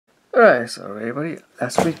Alright, so everybody,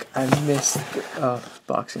 last week I missed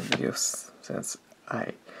boxing videos since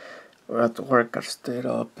I was at work, got stayed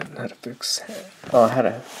up and had to fix, had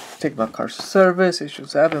to take my car to service,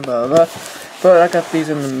 issues happen, blah blah blah. But I got these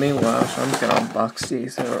in the meanwhile, so I'm just gonna unbox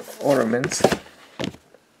these. They're ornaments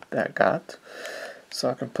that I got, so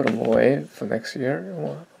I can put them away for next year and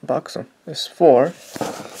we'll unbox them. There's 4,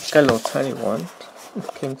 got a little tiny one,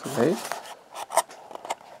 came too late.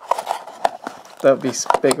 That would be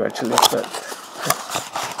bigger actually, but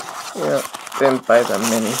yeah, didn't buy that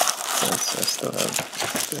many since I still have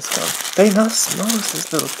this one. They not small as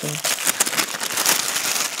this little thing.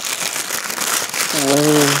 Whoa,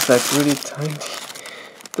 it's like really tiny.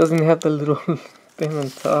 Doesn't have the little thing on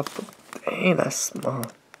top. But dang, that's small.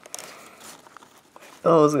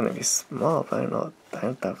 Oh, it's gonna be small, but I don't know. I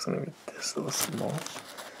thought it was gonna be this little small.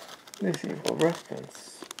 Let's see for reference.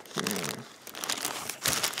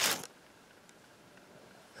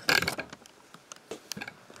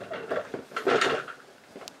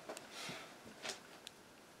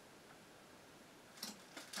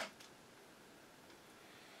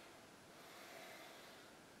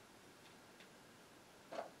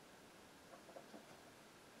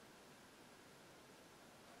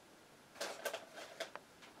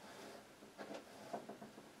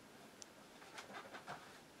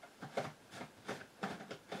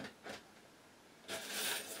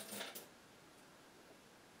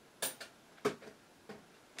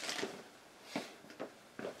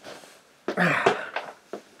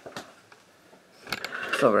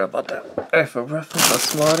 Sorry about that. For reference, how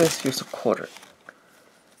small it is, use a quarter.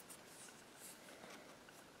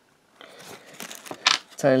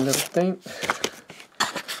 Tiny little thing.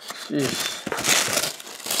 Sheesh.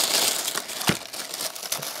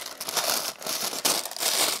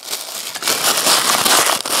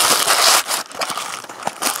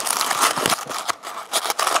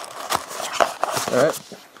 Alright.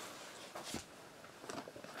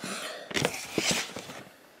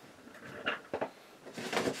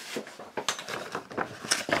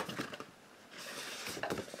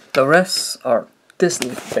 The rest are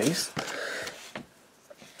Disney based.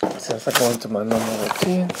 Since I go into my normal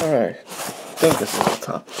routine. Alright. I think this is the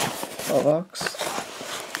top box.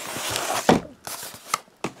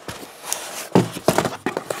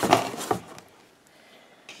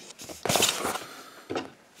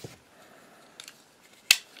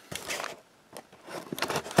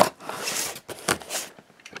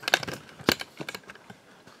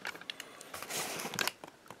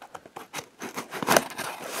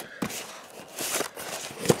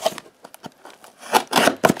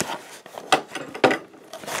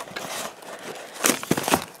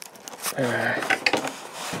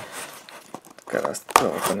 Gotta still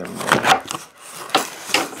open them more.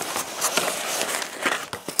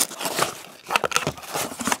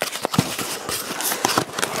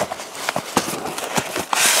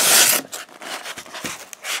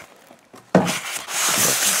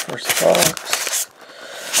 First box.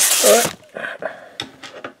 Alright.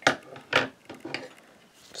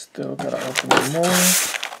 Still gotta open them more.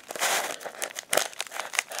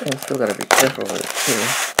 And still gotta be careful with it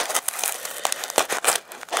too.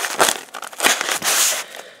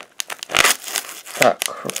 Ah,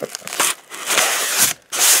 croquet.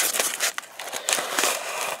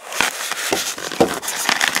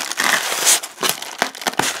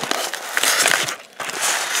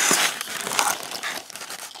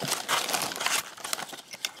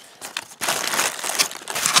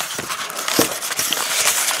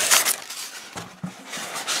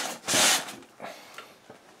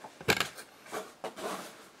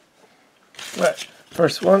 Right,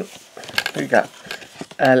 first one, we got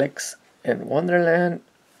Alex in Wonderland.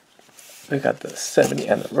 We got the 70th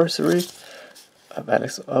anniversary of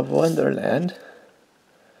Alice of Wonderland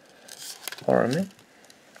ornament.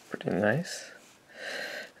 Pretty nice.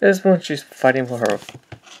 This one, she's fighting for her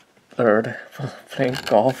bird, playing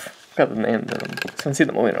golf. Got the name of them. Haven't seen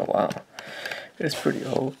the movie in a while. It's pretty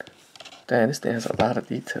old. Damn, this thing has a lot of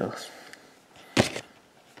details.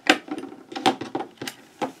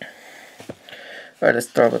 Alright, let's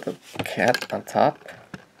start with the cat on top.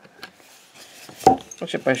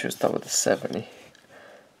 Actually, I should start with the 70.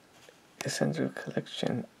 Essential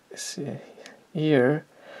collection is here.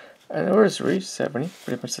 Anniversary 70,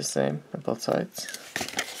 pretty much the same on both sides.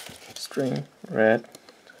 String, red.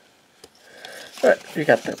 Alright, we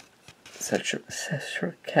got the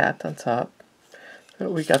Cheshire Cat on top.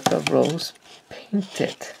 We got the rose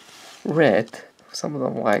painted red, some of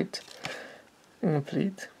them white.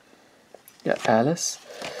 Incomplete. Got Alice.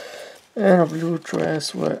 And a blue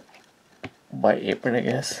dress with white apron, I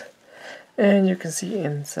guess. And you can see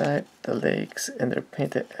inside the legs, and they're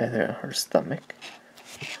painted either her stomach.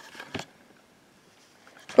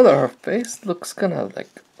 Although her face looks kind of like,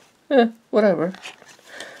 whatever.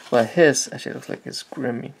 But his actually looks like it's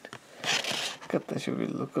grimming. Got that should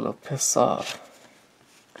look a little pissed off.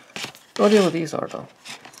 No idea what these are though.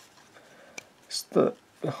 It's the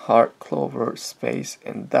heart, clover, space,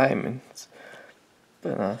 and diamonds.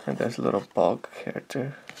 But and there's a little bug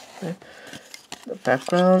character. Okay. The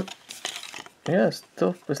background, yeah,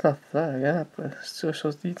 still it's not flat, yeah, but it still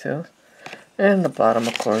shows details. And the bottom,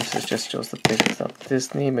 of course, it just shows the pictures of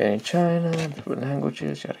Disney, made in China, different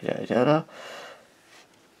languages, yada yada yada.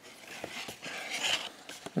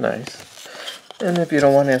 Nice. And if you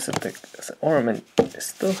don't want it as an ornament, it's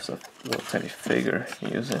still a little tiny figure. You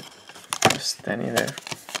can use it just standing there.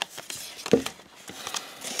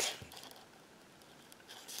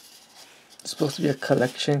 It's supposed to be a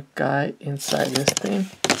collection guide inside this thing.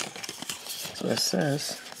 That's what it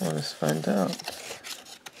says. Well, let's find out.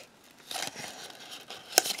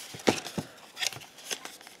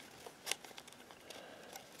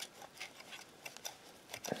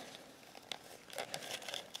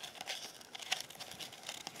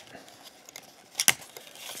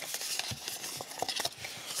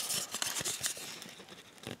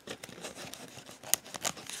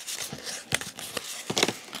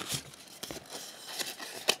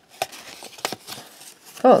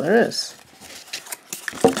 Oh, there is.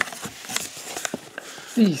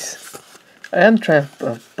 These. I am trying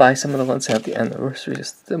to buy some of the ones that have the anniversary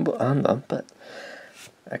symbol on them, but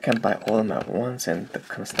I can't buy all of them at once, and they're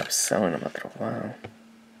gonna stop selling them after a while.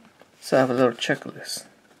 So I have a little checklist.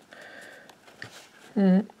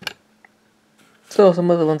 So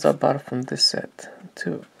some of the ones I bought from this set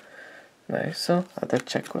too. Nice. So I have to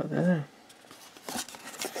check what they're there.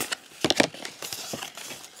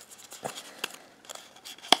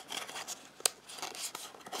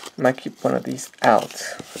 Might keep one of these out,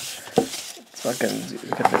 so I can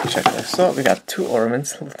get the checklist. So we got 2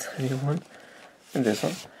 ornaments, a little tiny one, and this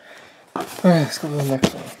one. Alright, let's go to the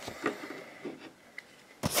next one.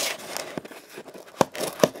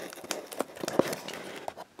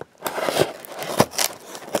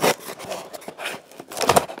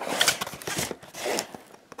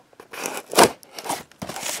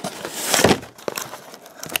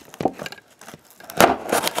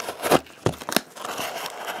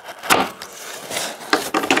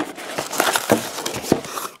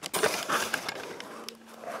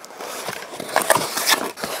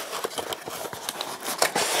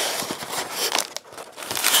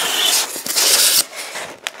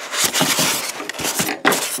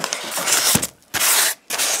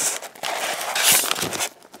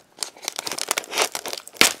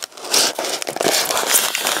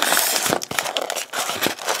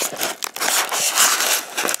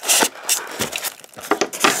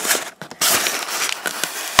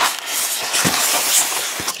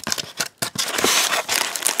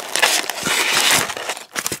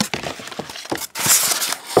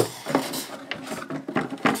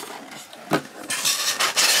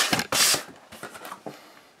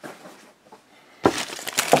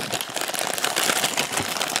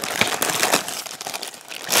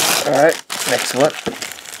 Alright, next one.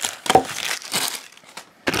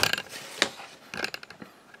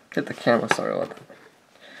 Get the camera, sorry about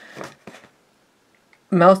that.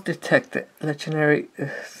 Mouse detected. Legendary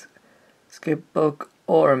skipbook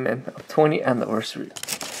ornament of 20th anniversary.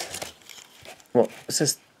 Well, it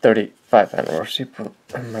says 35th anniversary, but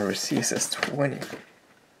my receipt says 20.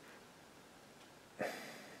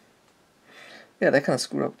 Yeah, they kind of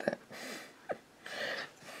screwed up that.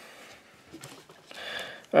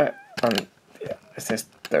 Alright, yeah, it says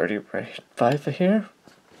 35 here.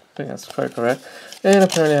 I think that's quite correct. And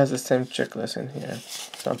apparently it has the same checklist in here.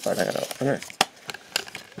 So I'm probably not gonna open it.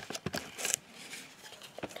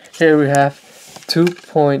 Here we have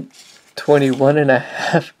 2.21 and a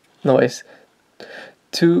half noise.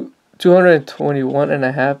 221 and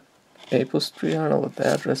a half Maple Street. I don't know what the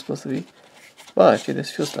address is supposed to be. Wow, actually this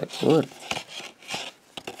feels like wood.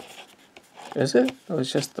 Is it? Or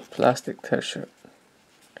it's just the plastic texture?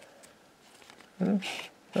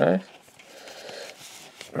 Right.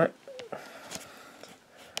 Right.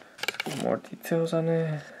 More details on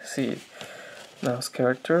it. See, mouse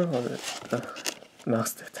character or the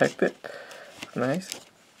mouse detected. Nice.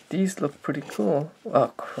 These look pretty cool.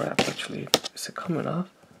 Oh crap! Actually, is it coming off?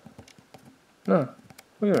 No.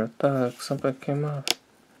 Weird. I thought something came off.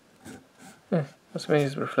 Yeah, that's maybe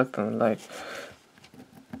it's reflecting the light.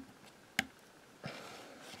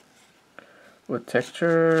 With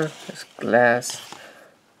texture, it's glass.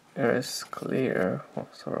 Air is clear, well,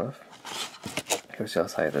 sort of. Here's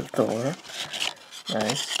outside the door.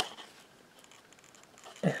 Nice.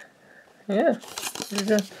 Yeah, pretty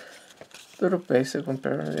good. Little basic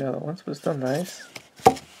compared to the other ones, but still nice.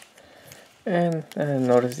 And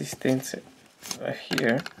notice these things right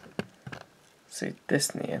here. Say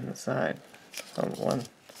Disney on the side. On one.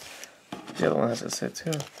 The other one has a set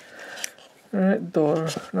too. Alright, door,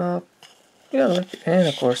 knob. Yeah, look. And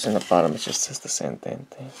of course in the bottom it just says the same damn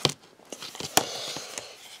thing.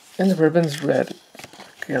 And the ribbon's red.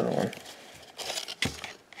 The other one.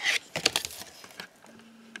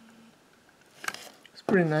 It's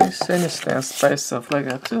pretty nice. And it stands by itself like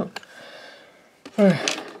that too.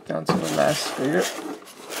 Alright. Down to the last figure.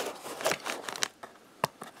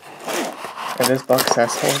 And this box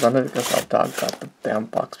has holes on it because our dog got the damn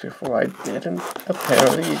box before I did, and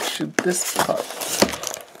apparently it chewed this part.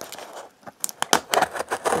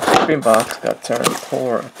 The shipping box got turned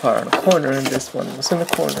apart in the corner, and this one was in the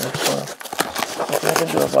corner, so nothing I can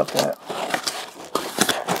do about that.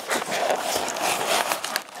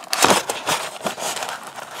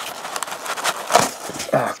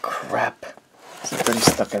 Ah, crap. It's pretty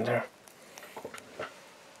stuck in there.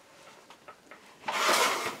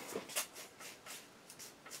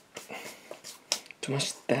 Too much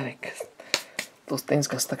static. Those things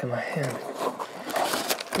got stuck in my hand.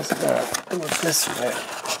 Just gotta do it this way.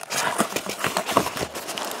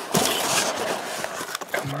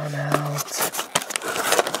 Come on out.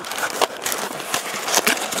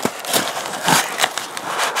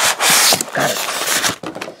 Got it.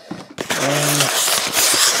 And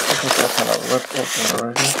I think that kind of ripped open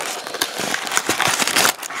already.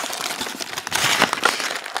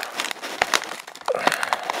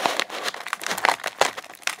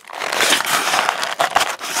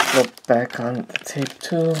 Flip back on the tape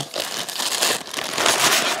too.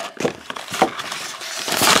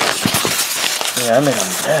 Yeah, I made a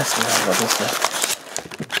mess now with this stuff.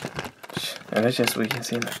 And that's just what you can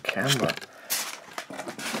see in the camera.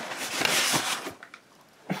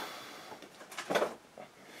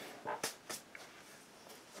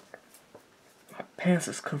 My pants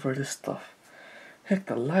is covered in stuff. Heck,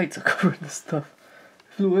 the lights are covered in stuff.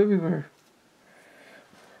 It flew everywhere.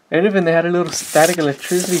 And even they had a little static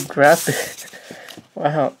electricity grabbed it.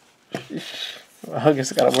 Wow. Well, I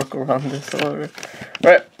guess I gotta work around this over.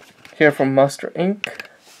 Right. Here from Monster Inc.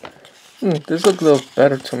 This looks a little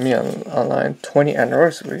better to me online. 20th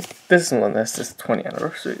anniversary. This one that says 20th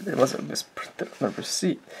anniversary. They must have misprinted on the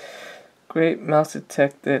receipt. Great mouse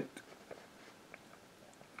detected.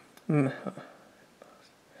 And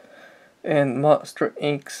Monster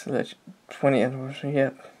Inc.'s 20th anniversary.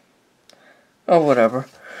 Yep. Oh, whatever.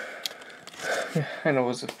 Yeah, I know it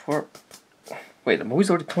was a for. Wait, the movie's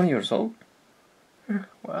already 20 years old?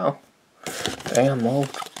 Wow. Damn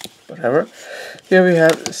old. Whatever. Here we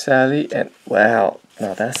have Sally and wow.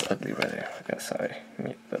 Now that's ugly right there. I guess sorry.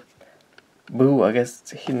 Boo, I guess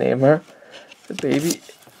he named her. The baby.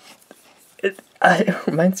 It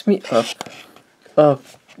reminds me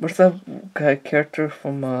of what's that guy character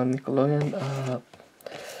from Nickelodeon?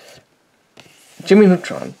 Jimmy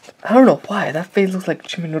Neutron. I don't know why that face looks like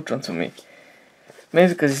Jimmy Neutron to me.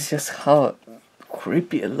 Maybe because it's just how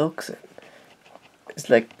creepy it looks. It's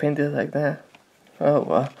like painted like that. Oh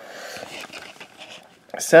wow.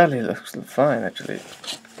 Sally looks fine actually.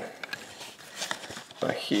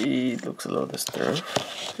 But he looks a little disturbed.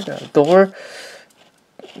 He got a door.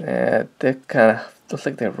 Yeah, they kind of looks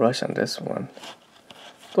like they rush on this one.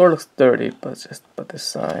 Door looks dirty, but the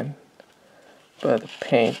sign. But the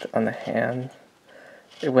paint on the hand.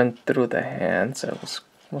 It went through the hand, so it was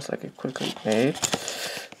most like it quickly made.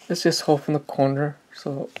 It's just hole from the corner,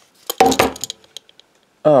 so.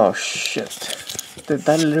 Oh shit!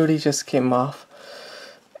 That literally just came off.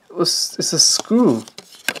 It's a screw.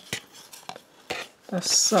 That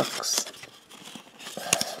sucks.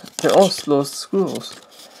 They're all slow screws,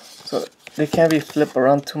 so they can't be flipped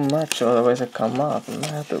around too much, otherwise they come off. And I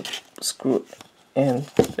have to screw it in.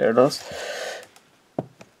 There it is.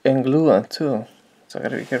 And glue on too. So I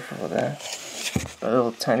gotta be careful with that. A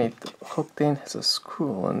little tiny hook thing has a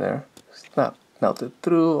screw in there. It's not melted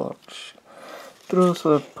through or through,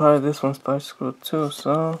 so probably this one's probably screwed too.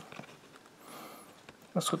 So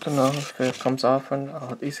that's good to know if it comes off and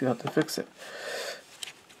how easy how to fix it.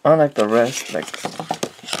 Unlike the rest, like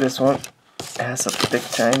this one has a big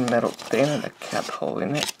giant metal thing and a cap hole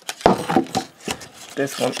in it.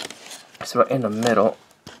 This one is right in the middle.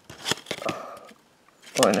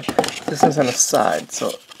 This is on the side,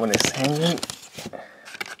 so when it's hanging,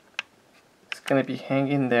 it's gonna be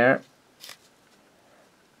hanging there.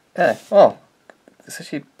 Yeah, oh, this is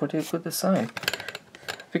actually pretty good design.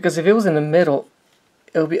 Because if it was in the middle,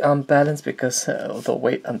 it'll be unbalanced because of the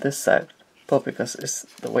weight on this side, but because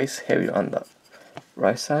the weight's heavy on the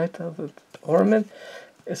right side of the ornament,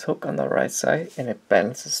 it's hooked on the right side and it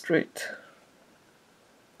balances straight.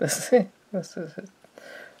 That's it. That's it.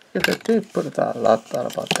 Yes, I did put a lot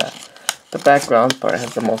thought about that. The background part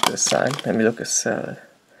has the most design. Let me look at the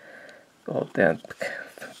whole damn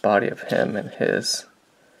body of him and his.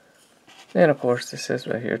 And of course, this is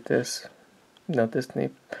right here. This, Disney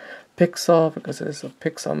Pixar, because it's a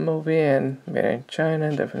Pixar movie and made in China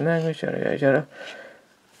and different language, yada yada yada.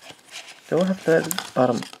 They will have that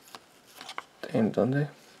bottom thing, don't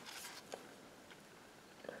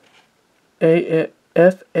they?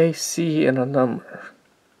 FAC and a number,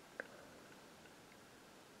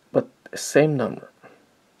 but the same number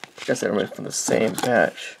because they're made from the same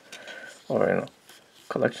batch or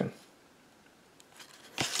collection.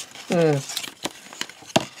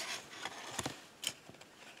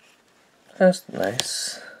 That's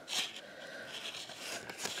nice.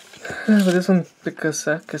 But this one, because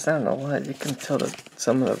I don't know why, you can tell that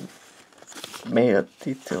some of the made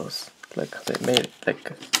details, like they made it,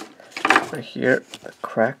 like right here, the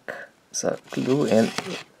crack, so glue in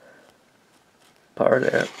part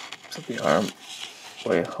there, so the arm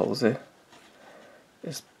where it holds it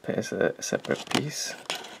is a separate piece.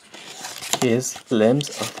 His limbs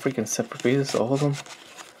are freaking separate pieces, all of them.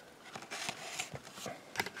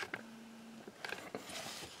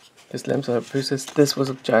 His limbs are pieces. This was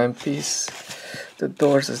a giant piece. The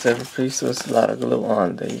doors is every piece. There's a lot of glue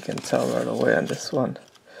on that you can tell right away on this one.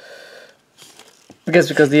 I guess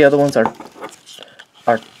because the other ones are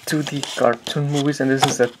 2D cartoon movies, and this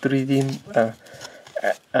is a 3D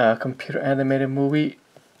computer animated movie.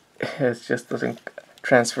 It just doesn't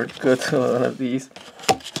transfer good to one of these,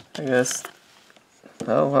 I guess.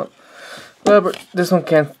 Oh well. However, this one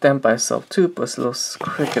can stand by itself too, but it's a little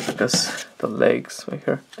crooked because the legs right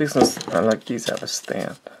here. These ones, unlike these, have a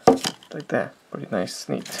stand like that. Pretty nice,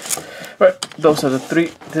 neat. Right, those are the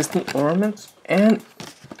 3 Disney ornaments and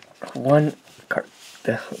 1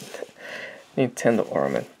 Nintendo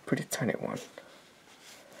ornament, pretty tiny one.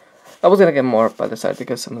 I was gonna get more, but I decided to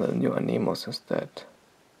get some of the new Animos instead.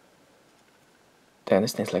 Damn,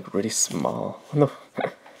 this thing's like really small. No.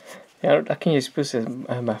 Yeah, I can just put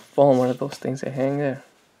my phone, one of those things that hang there.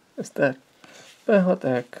 It's that. But what the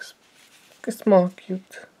heck? It's small,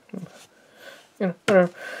 cute. Whatever.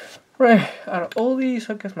 Right, out of all these,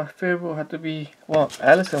 I guess my favorite will have to be, well,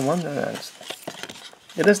 Alice in Wonderland.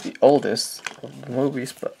 It is the oldest of the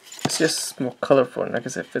movies, but it's just more colorful, and I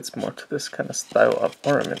guess it fits more to this kind of style of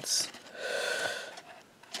ornaments.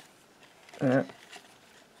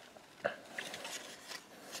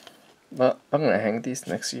 But I'm gonna hang these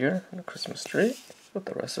next year on the Christmas tree with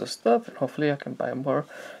the rest of the stuff, and hopefully I can buy more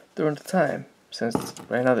during the time, since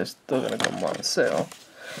right now they're still gonna go more on sale.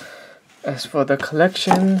 As for the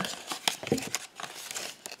collection,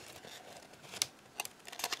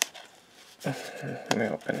 let me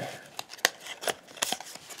open it.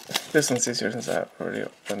 This one's easier since I've already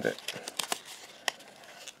opened it.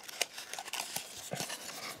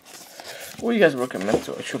 What do you guys recommend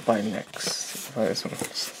to I should buy next? Buy this one.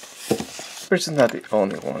 Which is not the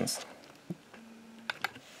only ones.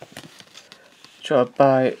 Should I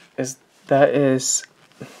buy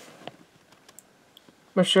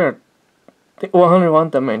I'm sure. The 101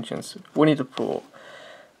 dimensions. We need to pull.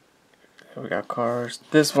 We got cars.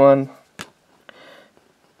 This one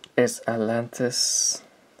is Atlantis.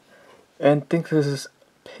 And I think this is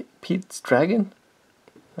Pete's Dragon.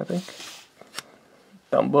 I think.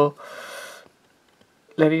 Dumbo.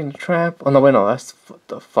 Lady in the Tramp. Oh no, wait, no, that's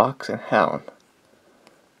the Fox and Hound.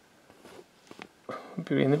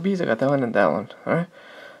 Beauty and the Beast, I got that one and that one. Alright.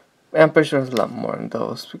 I'm pretty sure there's a lot more than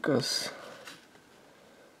those because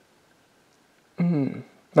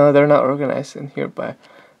no, they're not organized in here by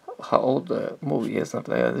how old the movie is, not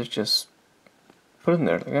like that. They're just put in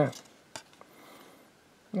there, like, yeah.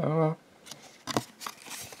 I don't know.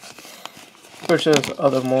 Pretty sure there's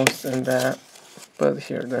other most than that, but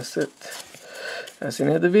here, that's it. That's the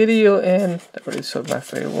end of the video, and I already showed my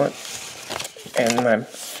favorite one. And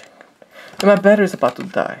my battery is about to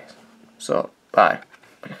die, so bye.